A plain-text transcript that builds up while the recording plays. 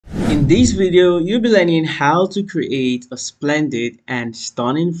In this video, you'll be learning how to create a splendid and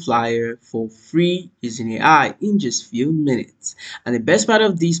stunning flyer for free using AI in just few minutes. And the best part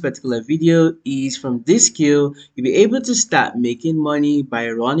of this particular video is from this skill, you'll be able to start making money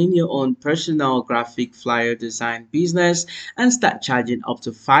by running your own personal graphic flyer design business and start charging up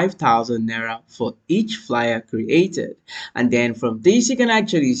to 5,000 Naira for each flyer created. And then from this, you can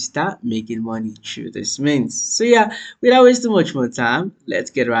actually start making money through this means. So yeah, without wasting much more time, let's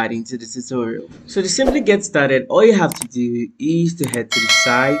get right into the tutorial. So to simply get started, all you have to do is to head to the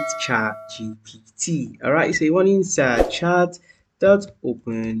site ChatGPT. Alright, so you want inside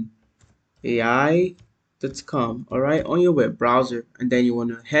chat.openai.com, alright, on your web browser, and then you want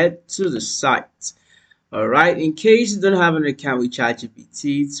to head to the site. Alright, in case you don't have an account with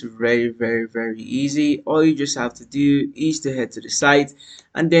ChatGPT, it's very easy. All you just have to do is to head to the site,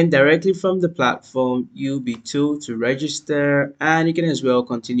 and then directly from the platform you'll be told to register, and you can as well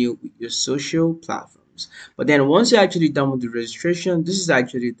continue with your social platforms. But then once you're actually done with the registration, this is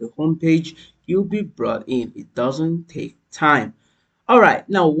actually the home page you'll be brought in. It doesn't take time. Alright,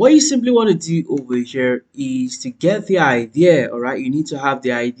 now what you simply want to do over here is to get the idea. Alright, you need to have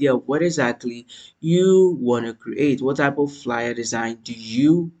the idea of what exactly you want to create. What type of flyer design do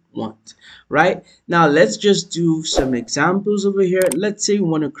you want? Right, now let's just do some examples over here. Let's say you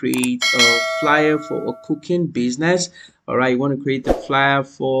want to create a flyer for a cooking business. Alright, you want to create a flyer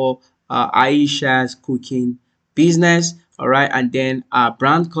for Aisha's cooking business. Alright, and then our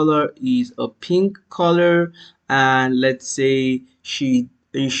brand color is a pink color, and let's say she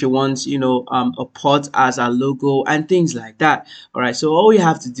wants a pot as a logo and things like that. All right, so all we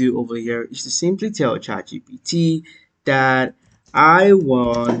have to do over here is to simply tell ChatGPT that I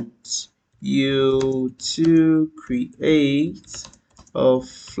want you to create a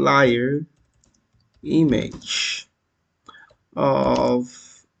flyer image of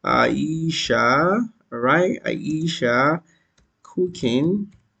Aisha, all right, Aisha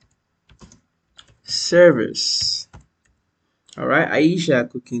cooking service. All right, Aisha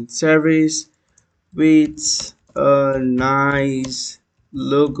cooking service with a nice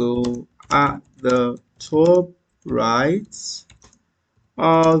logo at the top right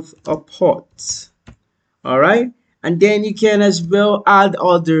of a pot. All right, and then you can as well add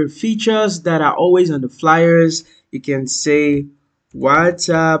other features that are always on the flyers. You can say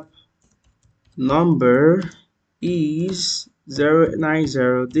WhatsApp number is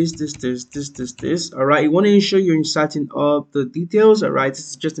 090 this. All right, you want to ensure you're inserting all the details. All right, this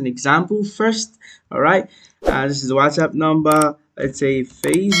is just an example first. All right, this is the WhatsApp number. Let's say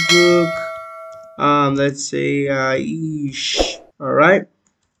Facebook, let's say ish. All right,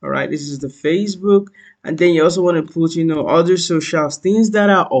 this is the Facebook, and then you also want to put other socials, things that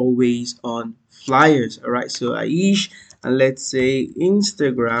are always on flyers. All right, so Aish, and let's say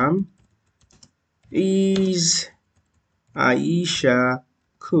Instagram is Aisha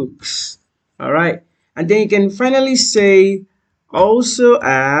cooks. All right, and then you can finally say also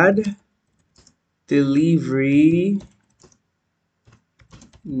add delivery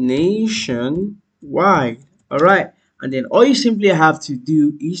nationwide. All right, and then all you simply have to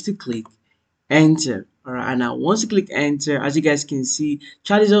do is to click enter. All right, and now once you click enter, as you guys can see,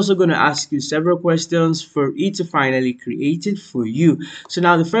 chat is also going to ask you several questions for it to finally create it for you. So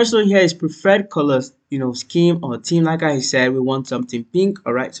now the first one here is preferred colors, scheme or theme. Like I said, we want something pink.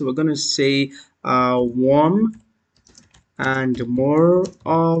 All right, so we're going to say warm and more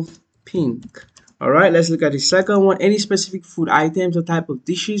of pink. All right, let's look at the second one. Any specific food items or type of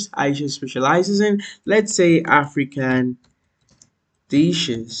dishes Aisha specializes in? Let's say African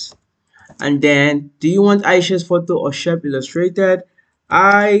dishes. And then, do you want Aisha's photo or chef illustrated?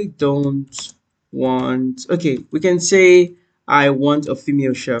 I don't want. Okay, we can say I want a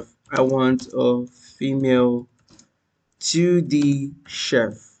female chef. I want a female 2D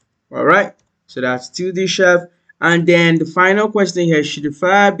chef. All right, so that's 2D chef. And then the final question here, should the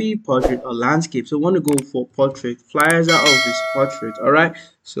flyer be portrait or landscape? So we want to go for portrait. Flyers are always portrait. All right,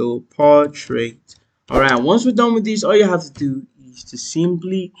 so portrait. All right, once we're done with this, all you have to do is to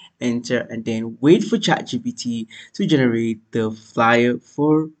simply enter and then wait for ChatGPT to generate the flyer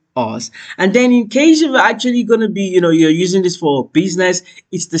for us. And then in case you're actually going to be, you're using this for business,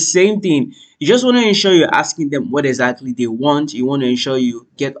 it's the same thing. You just want to ensure you're asking them what exactly they want. You want to ensure you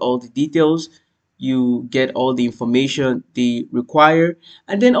get all the details. you get all the information they require,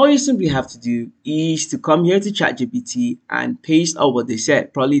 and then all you simply have to do is to come here to ChatGPT and paste out what they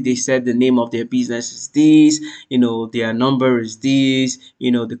said. Probably they said the name of their business is this, their number is this,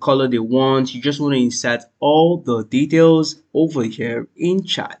 the color they want. You just want to insert all the details over here in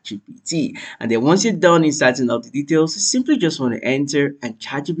ChatGPT. And then once you're done inserting all the details, you simply just want to enter, and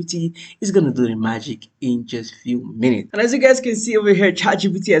ChatGPT is going to do the magic in just few minutes. And as you guys can see over here,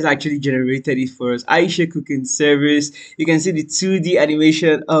 ChatGPT has actually generated it for us. Aisha cooking service. You can see the 2D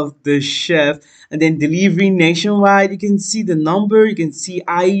animation of the chef, and then delivering nationwide. You can see the number. You can see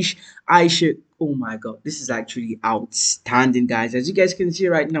Aisha. Oh my god, this is actually outstanding, guys. As you guys can see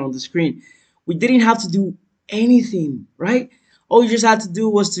right now on the screen, we didn't have to do anything, right? All you just had to do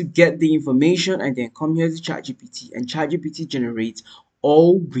was to get the information and then come here to ChatGPT, and ChatGPT generates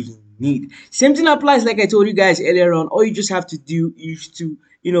all we need. Same thing applies, like I told you guys earlier on. All you just have to do is to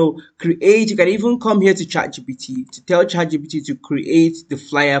create. You can even come here to ChatGPT to tell ChatGPT to create the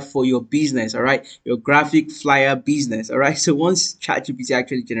flyer for your business, all right, your graphic flyer business, all right. So once ChatGPT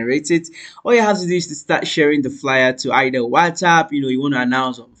actually generates it, all you have to do is to start sharing the flyer to either WhatsApp, you want to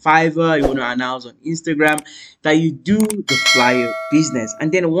announce on Fiverr, you want to announce on Instagram that you do the flyer business.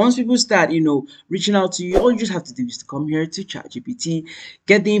 And then once people start reaching out to you, all you just have to do is to come here to ChatGPT,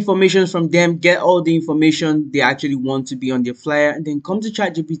 get the information from them, get all the information they actually want to be on their flyer, and then come to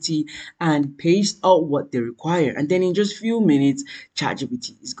ChatGPT and paste out what they require. And then in just few minutes,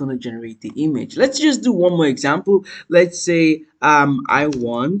 ChatGPT is going to generate the image. Let's just do one more example. Let's say I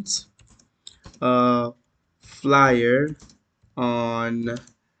want a flyer on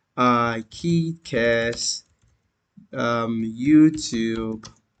KeyCast YouTube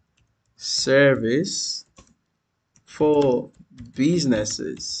service for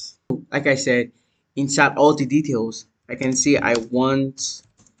businesses. Like I said, insert all the details. I can say I want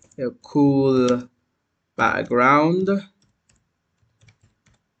a cool background,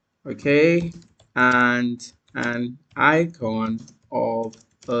 okay, and an icon of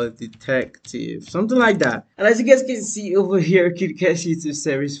a detective, something like that. And as you guys can see over here, KidCast YouTube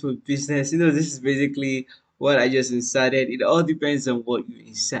service for business, this is basically what I just inserted. It all depends on what you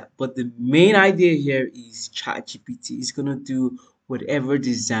insert, but the main idea here is ChatGPT is gonna do whatever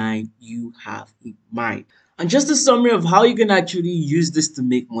design you have in mind. And just a summary of how you can actually use this to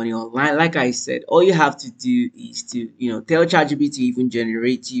make money online. Like I said, all you have to do is to, tell ChatGPT to even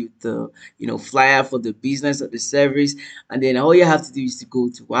generate you the, flyer for the business or the service. And then all you have to do is to go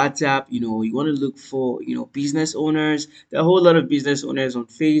to WhatsApp. You want to look for, business owners. There are a whole lot of business owners on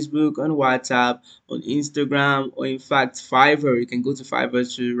Facebook, on WhatsApp, on Instagram, or in fact, Fiverr. You can go to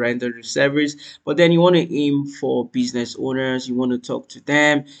Fiverr to render the service. But then you want to aim for business owners. You want to talk to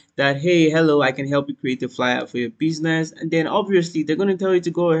them that, hey, hello, I can help you create a flyer for your business. And then obviously they're going to tell you to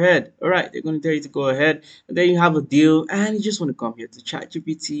go ahead. All right, they're going to tell you to go ahead, and then you have a deal, and you just want to come here to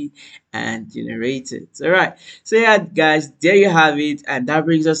ChatGPT and generate it. All right, so yeah, guys, there you have it, and that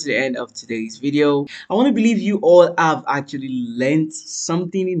brings us to the end of today's video. I want to believe you all have actually learned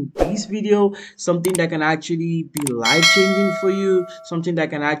something in this video, something that can actually be life-changing for you, something that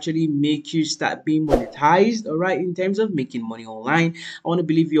can actually make you start being monetized, all right, in terms of making money online. I want to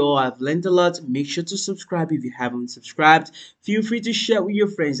believe you all have learned a lot. Make sure to subscribe if you haven't subscribed. Feel free to share with your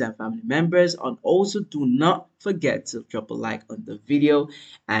friends and family members, and also do not forget to drop a like on the video,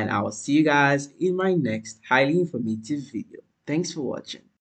 and I will see you guys in my next highly informative video. Thanks for watching.